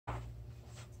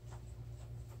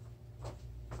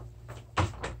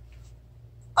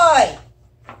Oi!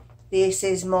 This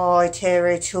is my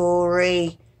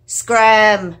territory.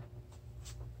 Scram!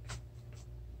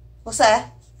 What's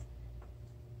that?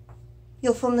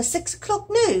 You're from the 6 o'clock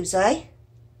news, eh?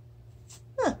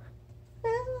 Huh.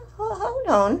 Hold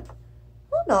on.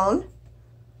 Hold on.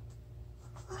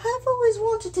 I have always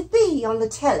wanted to be on the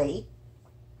telly.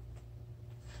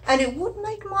 And it would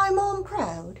make my mum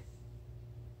proud.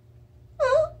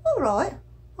 Oh, all right.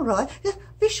 All right.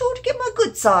 Be sure to get my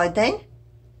good side then.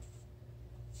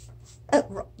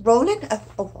 Rolling?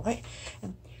 All right.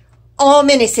 I'm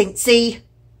innocent, see?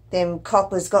 Them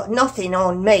coppers got nothing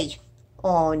on me.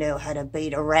 I know how to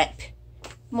beat a rap.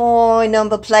 My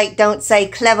number plate don't say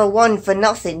clever one for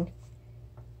nothing.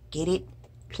 Get it?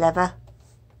 Clever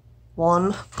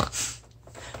one.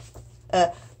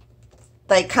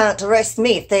 They can't arrest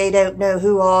me if they don't know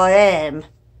who I am.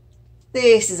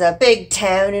 This is a big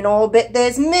town and I'll bet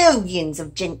there's millions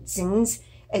of Jensens.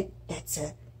 That's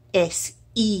a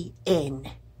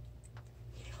S-E-N.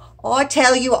 I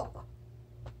tell you,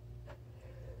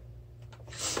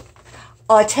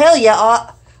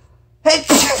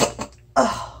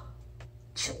 oh,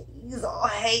 jeez, I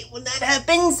hate when that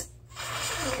happens.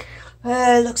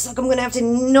 Looks like I'm going to have to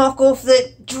knock off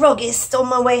the druggist on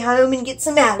my way home and get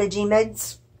some allergy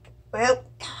meds. Well,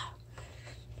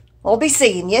 I'll be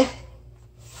seeing you.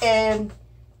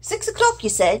 6 o'clock, you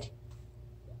said?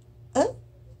 Oh,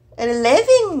 at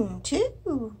 11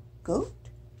 too. Good.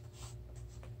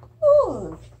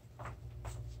 Good.